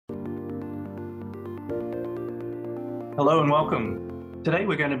Hello and welcome. Today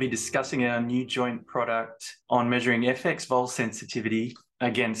we're going to be discussing our new joint product on measuring FX vol sensitivity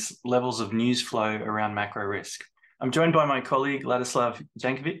against levels of news flow around macro risk. I'm joined by my colleague Ladislav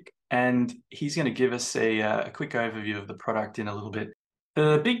Jankovic, and he's going to give us a quick overview of the product in a little bit.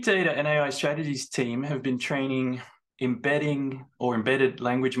 The Big Data and AI Strategies team have been training embedded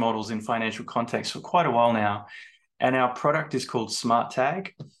language models in financial context for quite a while now, and our product is called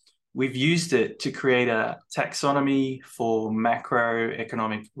SmartTag. We've used it to create a taxonomy for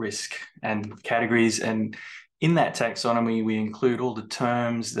macroeconomic risk and categories. And in that taxonomy, we include all the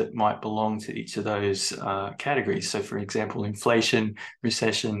terms that might belong to each of those categories. So, for example, inflation,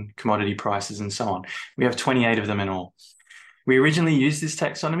 recession, commodity prices, and so on. We have 28 of them in all. We originally used this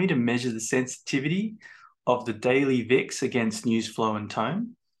taxonomy to measure the sensitivity of the daily VIX against news flow and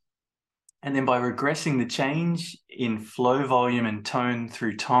tone. And then by regressing the change in flow volume and tone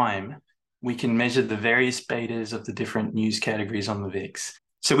through time, we can measure the various betas of the different news categories on the VIX.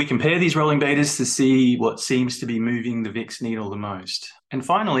 So we compare these rolling betas to see what seems to be moving the VIX needle the most. And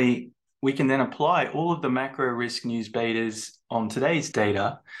finally, we can then apply all of the macro risk news betas on today's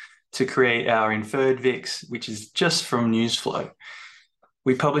data to create our inferred VIX, which is just from news flow.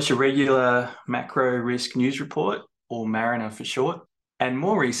 We publish a regular macro risk news report, or Mariner for short. And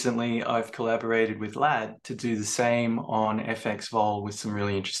more recently, I've collaborated with Lad to do the same on FX Vol with some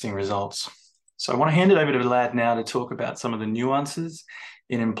really interesting results. So I want to hand it over to Lad now to talk about some of the nuances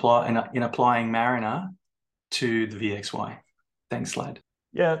in applying Mariner to the VXY. Thanks, Lad.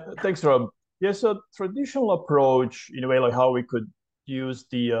 Yeah, thanks, Rob. Yeah, so traditional approach, in a way, like how we could use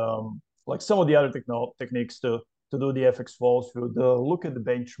the like some of the other techniques to do the FX vols. We would look at the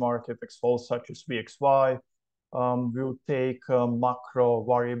benchmark FX vols such as VXY. We'll take macro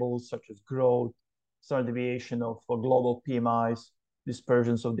variables such as growth, standard deviation of global PMIs,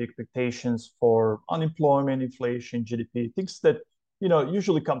 dispersions of the expectations for unemployment, inflation, GDP, things that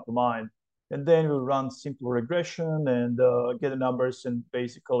usually come to mind. And then we'll run simple regression and get the numbers and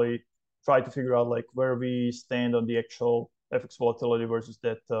basically try to figure out like where we stand on the actual FX volatility versus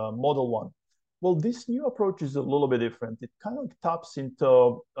that model one. Well, this new approach is a little bit different. It kind of taps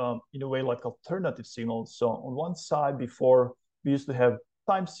into, in a way, like alternative signals. So on one side, before we used to have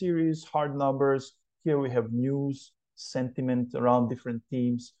time series, hard numbers. Here we have news, sentiment around different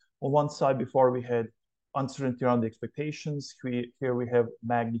themes. On one side, before we had uncertainty around the expectations. Here we have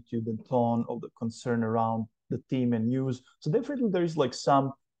magnitude and tone of the concern around the theme and news. So definitely there is like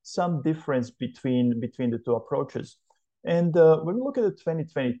some difference between the two approaches. And when we look at the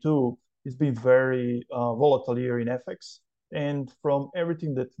 2022, it's been very volatile year in FX. And from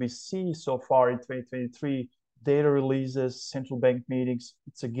everything that we see so far in 2023, data releases, central bank meetings,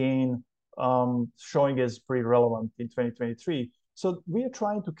 it's again showing as pretty relevant in 2023. So we are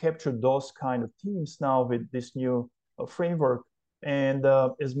trying to capture those kind of themes now with this new framework. And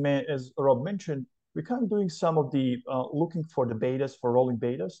as Rob mentioned, we're kind of doing some of the looking for the betas, for rolling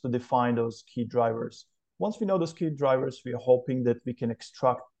betas to define those key drivers. Once we know those key drivers, we are hoping that we can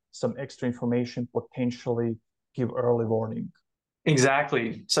extract some extra information, potentially give early warning.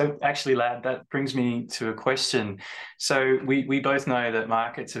 Exactly. So actually, Lad, that brings me to a question. So we both know that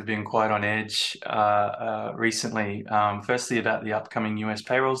markets have been quite on edge recently. Firstly, about the upcoming US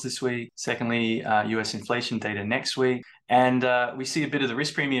payrolls this week. Secondly, US inflation data next week. And we see a bit of the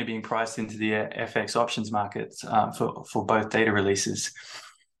risk premium being priced into the FX options markets for both data releases.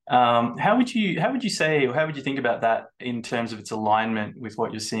 How would you say, or how would you think about that in terms of its alignment with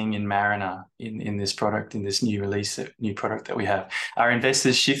what you're seeing in Mariner in this product, in this new product that we have? Are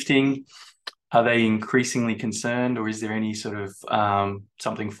investors shifting? Are they increasingly concerned, or is there any sort of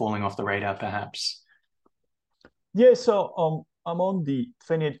something falling off the radar, perhaps? Yeah, so among the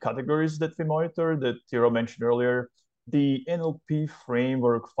 28 categories that we monitor that Tiro mentioned earlier, the NLP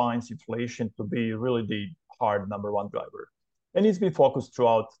framework finds inflation to be really the hard number one driver. And it's been focused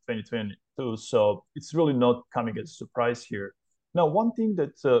throughout 2022, so it's really not coming as a surprise here. Now, one thing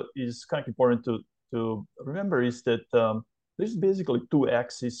that is kind of important to remember is that there's basically two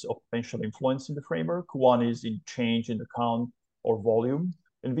axes of potential influence in the framework. One is in change in the count or volume,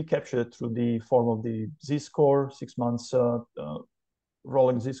 and we capture it through the form of the Z-score, 6 months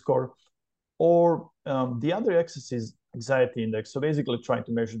rolling Z-score. Or the other axis is anxiety index. So basically trying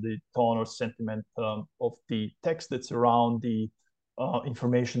to measure the tone or sentiment of the text that's around the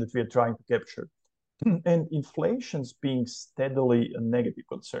information that we are trying to capture. And inflation's being steadily a negative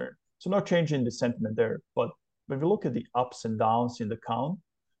concern. So no change in the sentiment there. But when we look at the ups and downs in the count,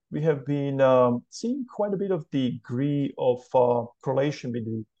 we have been seeing quite a bit of degree of correlation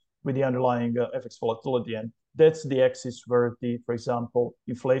with the underlying FX volatility. And that's the axis where for example,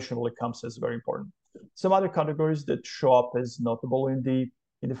 inflation really comes as very important. Some other categories that show up as notable in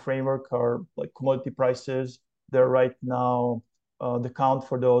the framework are like commodity prices. They're right now, the count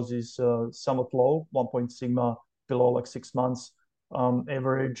for those is somewhat low, 1 sigma below like 6 months.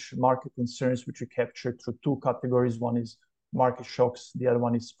 Average market concerns, which we captured through two categories. One is market shocks, the other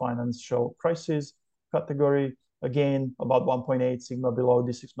one is financial crisis category. Again, about 1.8 sigma below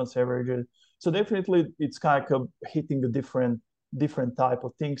the 6 months average. So definitely it's kind of hitting the different type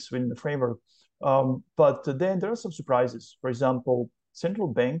of things within the framework. But then there are some surprises. For example, central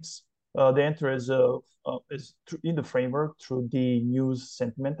banks, they enter as in the framework through the news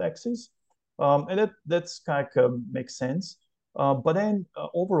sentiment axis. And that's kind of makes sense. But then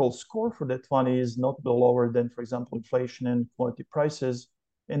overall score for that one is notably lower than, for example, inflation and commodity prices.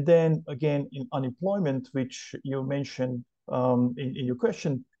 And then again, in unemployment, which you mentioned in your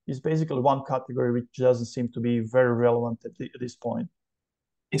question, is basically one category which doesn't seem to be very relevant at this point.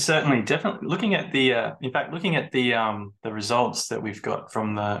 It's certainly definitely looking at the results that we've got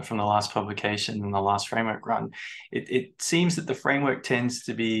from the last publication and the last framework run. It seems that the framework tends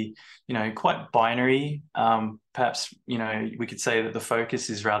to be, quite binary. Perhaps, we could say that the focus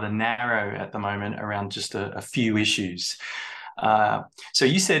is rather narrow at the moment around just a few issues. So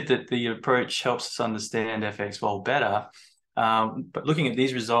you said that the approach helps us understand FX vol better. But looking at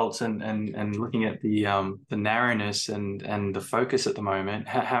these results and looking at the narrowness and the focus at the moment,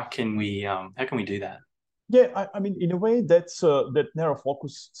 how can we do that? Yeah, I mean, in a way, that narrow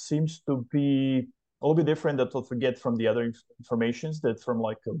focus seems to be a little bit different than what we get from the other informations that from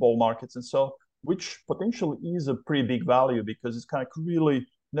like bull markets and so, which potentially is a pretty big value because it's kind of really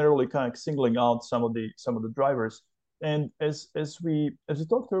narrowly kind of singling out some of the drivers. And as we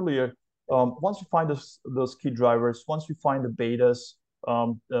talked earlier. Once we find those key drivers, once we find the betas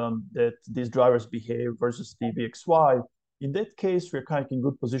that these drivers behave versus the VXY, in that case, we're kind of in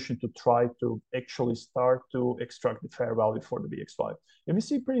good position to try to actually start to extract the fair value for the VXY. And we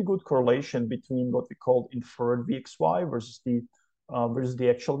see pretty good correlation between what we call inferred VXY versus the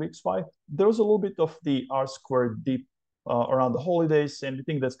actual VXY. There's a little bit of the R squared dip around the holidays, and we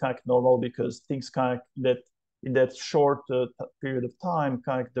think that's kind of normal because things kind of in that short period of time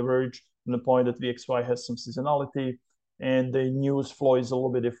kind of diverge from the point that VXY has some seasonality and the news flow is a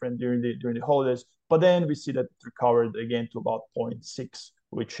little bit different during the holidays. But then we see that it recovered again to about 0.6,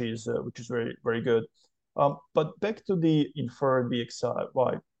 which is very, very good. But back to the inferred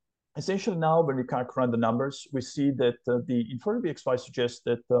VXY. Essentially now when we kind of run the numbers, we see that the inferred VXY suggests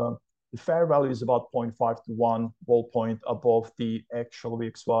that the fair value is about 0.5 to 1 vol point above the actual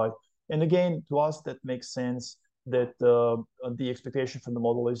VXY. And again, to us, that makes sense that the expectation from the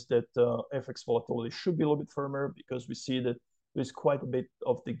model is that FX volatility should be a little bit firmer because we see that there's quite a bit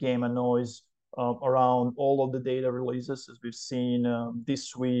of the gamma noise around all of the data releases, as we've seen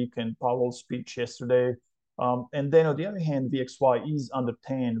this week and Powell's speech yesterday. And then on the other hand, VXY is under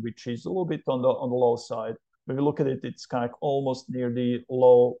 10, which is a little bit on the low side. When we look at it, it's kind of almost near the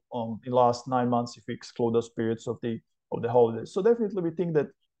low in the last 9 months if we exclude those periods of the holidays. So definitely we think that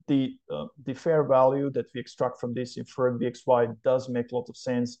the fair value that we extract from this inferred VXY does make a lot of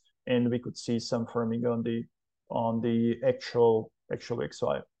sense, and we could see some firming on the actual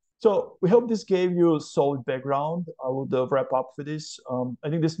VXY. So we hope this gave you a solid background. I would wrap up with this. I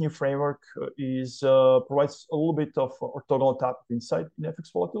think this new framework provides a little bit of orthogonal type of insight in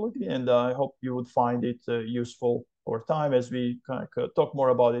FX volatility, and I hope you would find it useful over time as we kind of talk more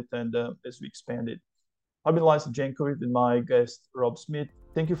about it and as we expand it. I've been Lisa Jankovic with my guest, Rob Smith.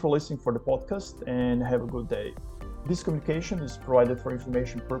 Thank you for listening for the podcast and have a good day. This communication is provided for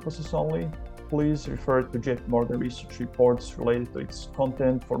information purposes only. Please refer to JP Morgan research reports related to its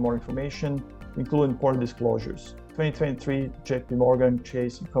content for more information, including important disclosures. 2023 JP Morgan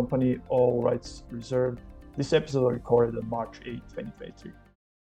Chase & Company, all rights reserved. This episode was recorded on March 8, 2023.